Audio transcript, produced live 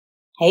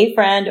Hey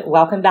friend,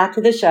 welcome back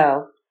to the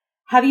show.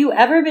 Have you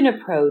ever been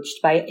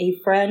approached by a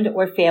friend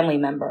or family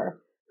member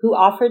who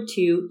offered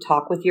to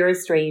talk with your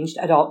estranged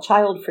adult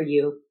child for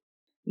you?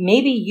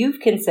 Maybe you've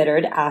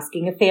considered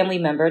asking a family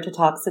member to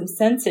talk some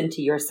sense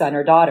into your son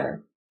or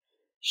daughter.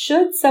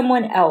 Should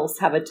someone else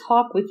have a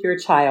talk with your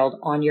child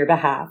on your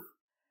behalf?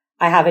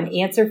 I have an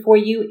answer for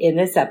you in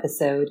this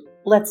episode.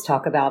 Let's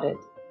talk about it.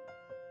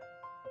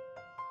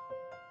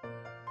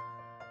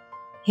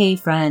 Hey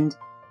friend,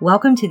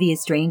 welcome to the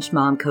Estranged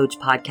Mom Coach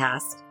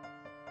podcast.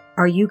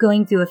 Are you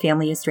going through a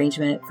family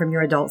estrangement from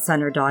your adult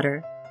son or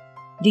daughter?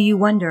 Do you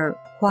wonder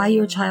why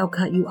your child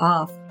cut you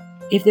off,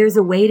 if there's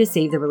a way to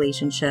save the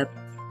relationship,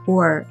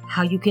 or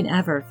how you can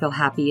ever feel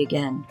happy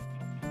again?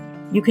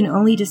 You can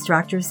only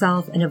distract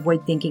yourself and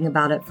avoid thinking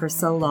about it for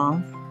so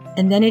long,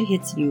 and then it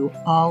hits you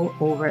all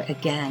over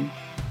again.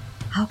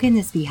 How can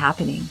this be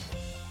happening?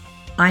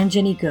 I'm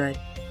Jenny Good.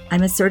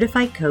 I'm a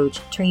certified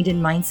coach trained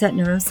in mindset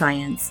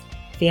neuroscience,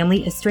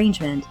 family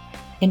estrangement,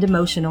 and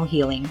emotional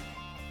healing.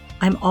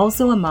 I'm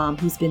also a mom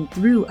who's been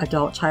through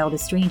adult-child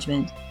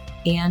estrangement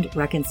and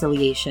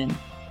reconciliation.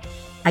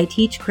 I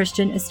teach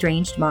Christian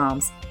estranged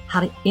moms how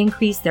to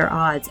increase their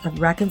odds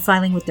of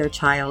reconciling with their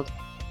child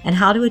and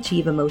how to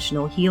achieve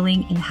emotional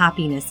healing and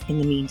happiness in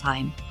the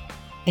meantime.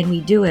 And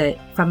we do it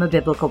from a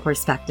biblical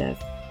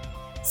perspective.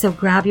 So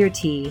grab your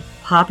tea,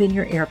 pop in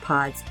your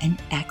AirPods, and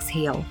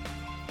exhale.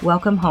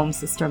 Welcome home,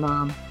 Sister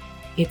Mom.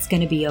 It's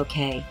going to be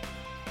okay.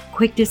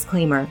 Quick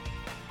disclaimer,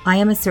 I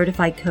am a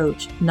certified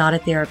coach, not a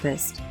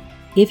therapist.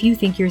 If you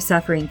think you're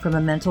suffering from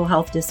a mental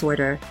health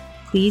disorder,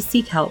 please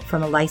seek help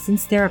from a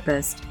licensed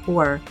therapist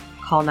or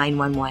call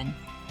 911.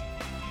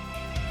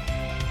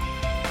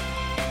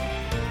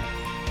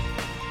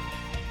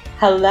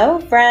 Hello,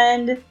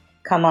 friend.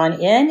 Come on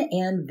in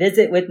and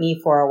visit with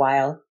me for a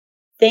while.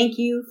 Thank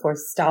you for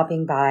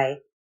stopping by.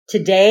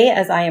 Today,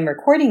 as I am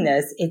recording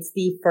this, it's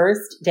the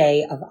first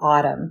day of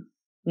autumn.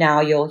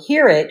 Now, you'll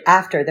hear it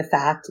after the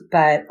fact,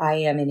 but I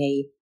am in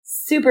a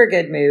super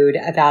good mood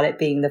about it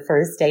being the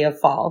first day of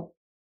fall.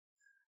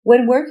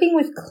 When working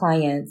with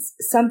clients,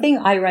 something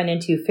I run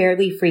into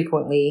fairly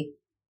frequently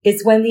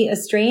is when the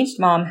estranged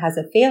mom has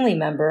a family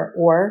member,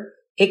 or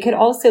it could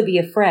also be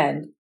a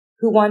friend,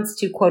 who wants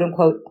to quote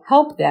unquote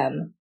help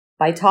them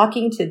by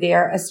talking to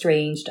their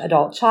estranged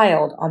adult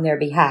child on their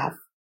behalf.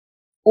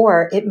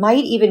 Or it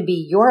might even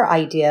be your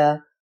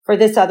idea for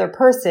this other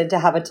person to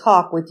have a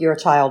talk with your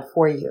child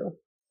for you.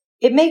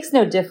 It makes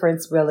no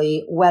difference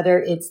really whether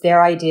it's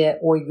their idea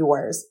or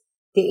yours.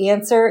 The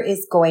answer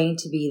is going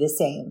to be the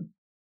same.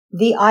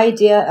 The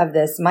idea of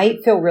this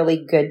might feel really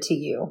good to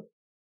you.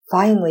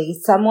 Finally,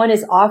 someone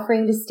is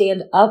offering to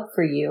stand up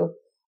for you,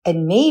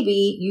 and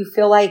maybe you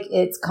feel like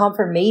it's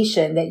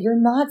confirmation that you're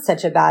not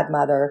such a bad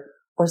mother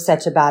or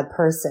such a bad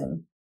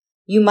person.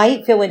 You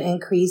might feel an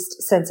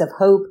increased sense of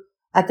hope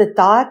at the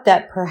thought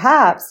that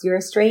perhaps your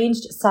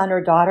estranged son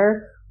or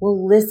daughter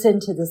will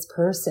listen to this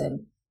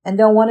person and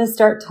they'll want to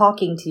start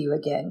talking to you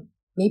again.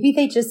 Maybe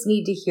they just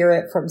need to hear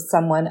it from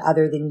someone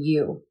other than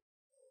you.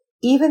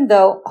 Even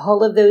though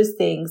all of those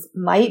things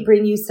might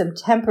bring you some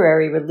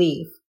temporary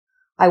relief,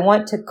 I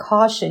want to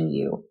caution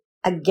you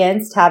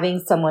against having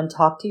someone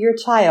talk to your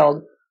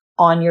child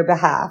on your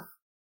behalf.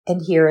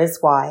 And here is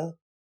why.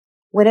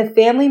 When a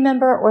family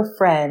member or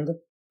friend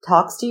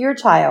talks to your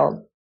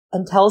child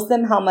and tells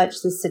them how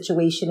much this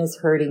situation is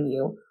hurting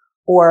you,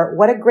 or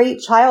what a great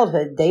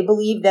childhood they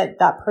believe that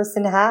that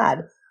person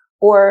had,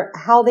 or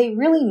how they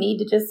really need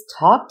to just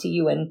talk to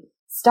you and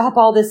stop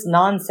all this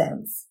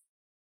nonsense.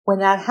 When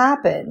that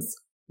happens,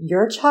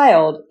 your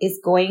child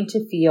is going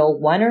to feel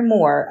one or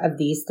more of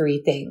these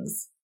three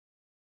things.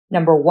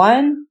 Number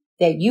one,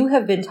 that you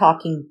have been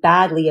talking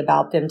badly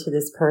about them to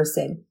this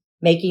person,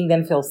 making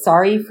them feel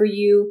sorry for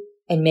you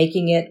and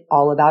making it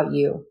all about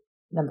you.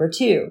 Number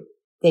two,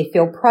 they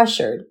feel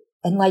pressured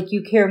and like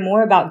you care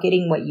more about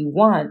getting what you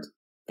want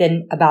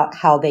than about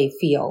how they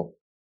feel.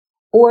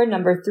 Or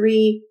number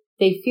three,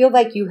 they feel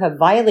like you have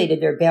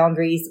violated their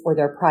boundaries or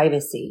their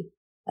privacy,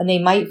 and they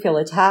might feel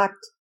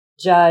attacked,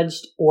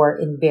 judged, or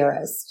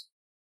embarrassed.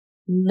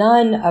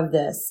 None of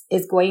this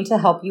is going to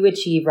help you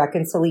achieve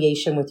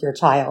reconciliation with your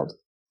child.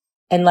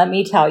 And let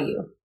me tell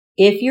you,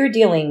 if you're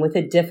dealing with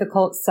a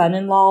difficult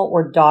son-in-law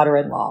or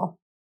daughter-in-law,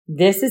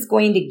 this is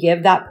going to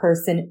give that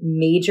person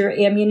major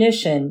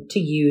ammunition to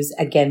use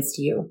against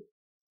you.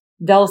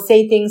 They'll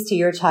say things to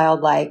your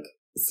child like,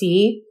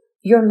 "See,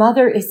 your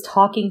mother is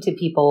talking to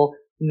people,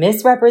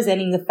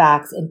 misrepresenting the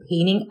facts and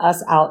painting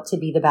us out to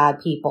be the bad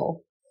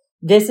people.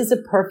 This is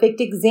a perfect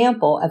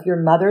example of your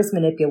mother's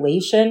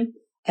manipulation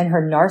and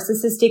her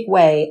narcissistic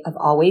way of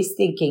always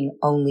thinking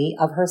only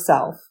of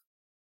herself."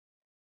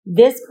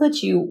 This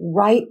puts you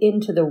right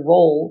into the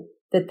role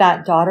that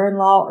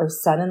daughter-in-law or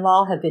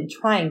son-in-law have been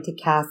trying to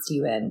cast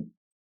you in.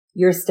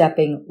 You're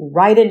stepping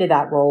right into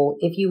that role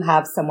if you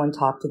have someone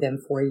talk to them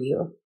for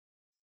you.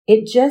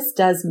 It just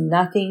does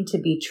nothing to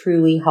be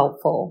truly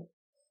helpful.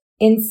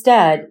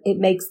 Instead, it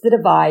makes the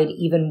divide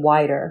even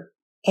wider,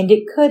 and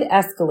it could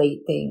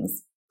escalate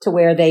things to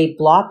where they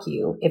block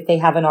you if they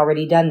haven't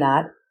already done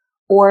that,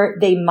 or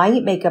they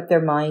might make up their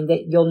mind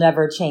that you'll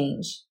never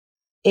change.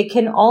 It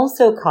can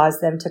also cause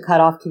them to cut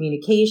off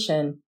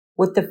communication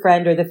with the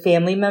friend or the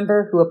family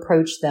member who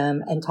approached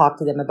them and talked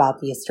to them about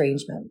the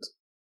estrangement.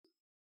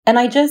 And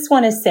I just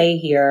want to say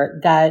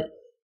here that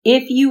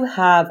if you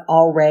have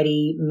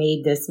already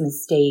made this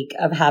mistake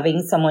of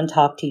having someone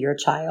talk to your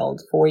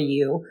child for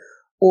you,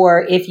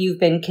 or if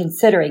you've been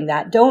considering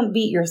that, don't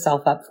beat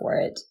yourself up for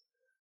it.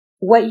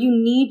 What you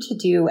need to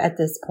do at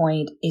this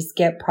point is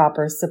get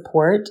proper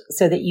support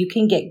so that you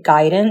can get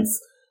guidance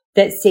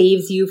that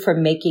saves you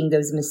from making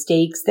those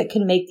mistakes that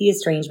can make the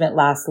estrangement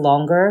last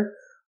longer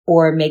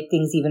or make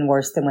things even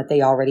worse than what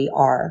they already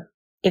are.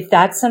 If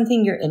that's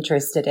something you're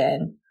interested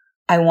in,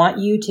 I want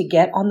you to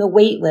get on the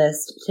wait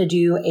list to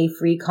do a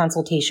free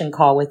consultation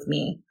call with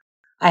me.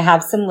 I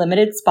have some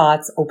limited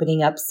spots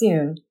opening up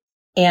soon,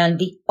 and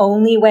the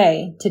only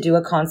way to do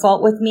a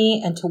consult with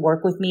me and to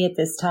work with me at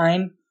this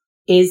time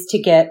is to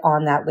get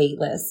on that wait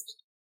list.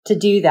 To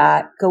do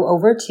that, go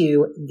over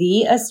to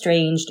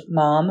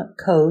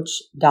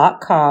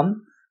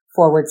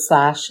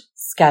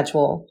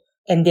theestrangedmomcoach.com/schedule.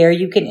 And there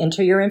you can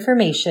enter your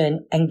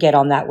information and get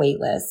on that wait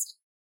list.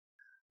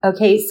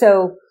 Okay,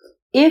 so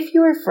if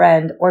your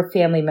friend or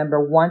family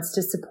member wants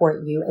to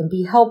support you and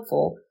be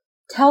helpful,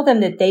 tell them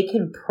that they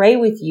can pray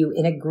with you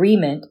in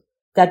agreement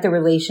that the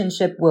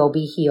relationship will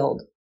be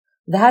healed.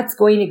 That's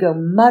going to go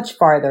much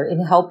farther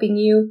in helping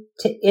you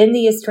to end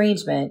the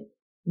estrangement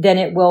than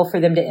it will for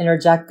them to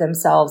interject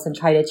themselves and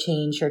try to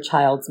change your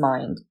child's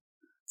mind.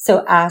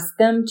 So ask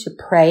them to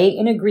pray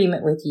in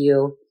agreement with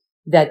you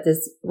that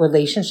this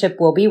relationship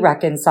will be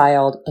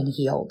reconciled and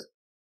healed.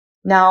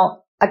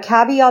 Now, a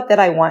caveat that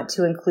I want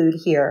to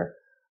include here,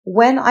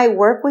 when I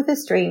work with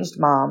estranged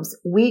moms,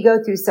 we go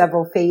through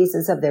several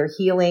phases of their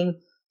healing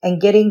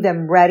and getting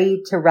them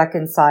ready to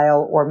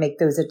reconcile or make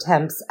those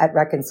attempts at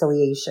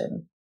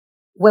reconciliation.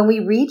 When we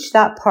reach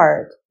that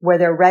part where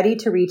they're ready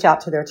to reach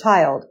out to their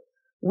child,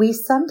 we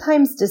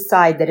sometimes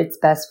decide that it's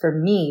best for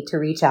me to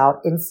reach out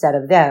instead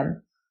of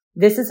them.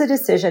 This is a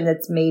decision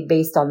that's made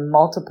based on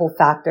multiple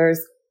factors,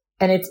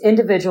 and it's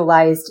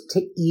individualized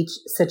to each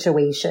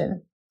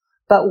situation.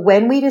 But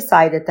when we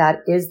decide that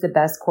that is the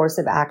best course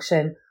of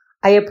action,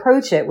 I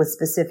approach it with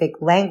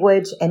specific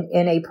language and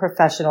in a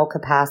professional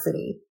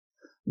capacity.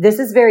 This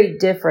is very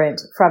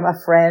different from a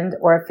friend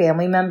or a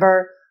family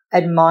member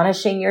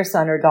admonishing your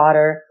son or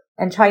daughter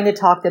and trying to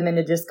talk them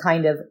into just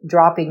kind of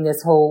dropping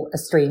this whole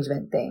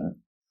estrangement thing.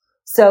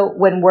 So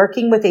when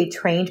working with a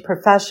trained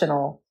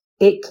professional,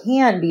 it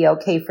can be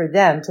okay for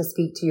them to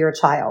speak to your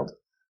child.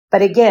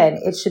 But again,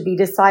 it should be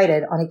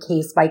decided on a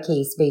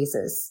case-by-case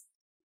basis.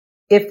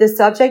 If the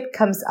subject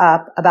comes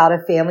up about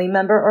a family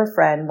member or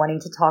friend wanting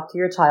to talk to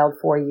your child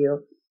for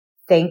you,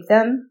 thank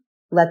them,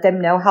 let them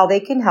know how they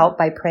can help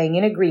by praying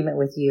in agreement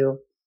with you,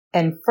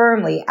 and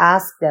firmly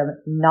ask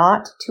them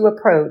not to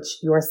approach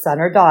your son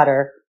or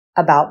daughter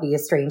about the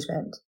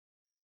estrangement.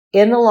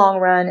 In the long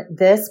run,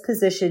 this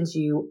positions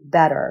you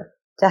better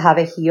to have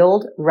a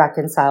healed,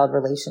 reconciled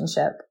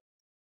relationship.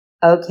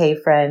 Okay,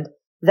 friend,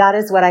 that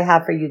is what I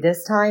have for you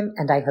this time,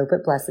 and I hope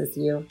it blesses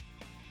you.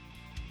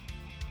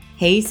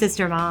 Hey,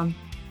 Sister Mom.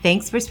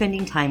 Thanks for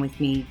spending time with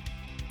me.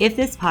 If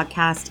this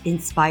podcast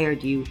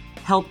inspired you,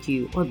 helped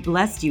you, or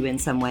blessed you in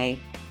some way,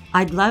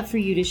 I'd love for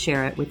you to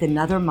share it with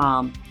another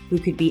mom who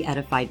could be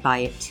edified by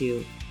it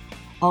too.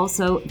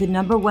 Also, the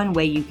number one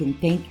way you can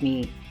thank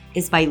me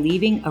is by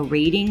leaving a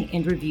rating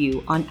and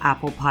review on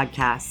Apple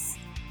Podcasts.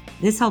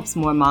 This helps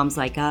more moms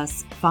like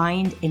us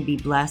find and be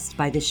blessed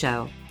by the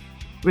show.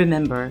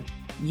 Remember,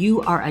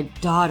 you are a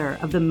daughter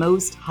of the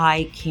Most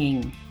High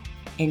King,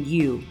 and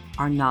you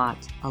are not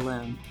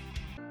alone.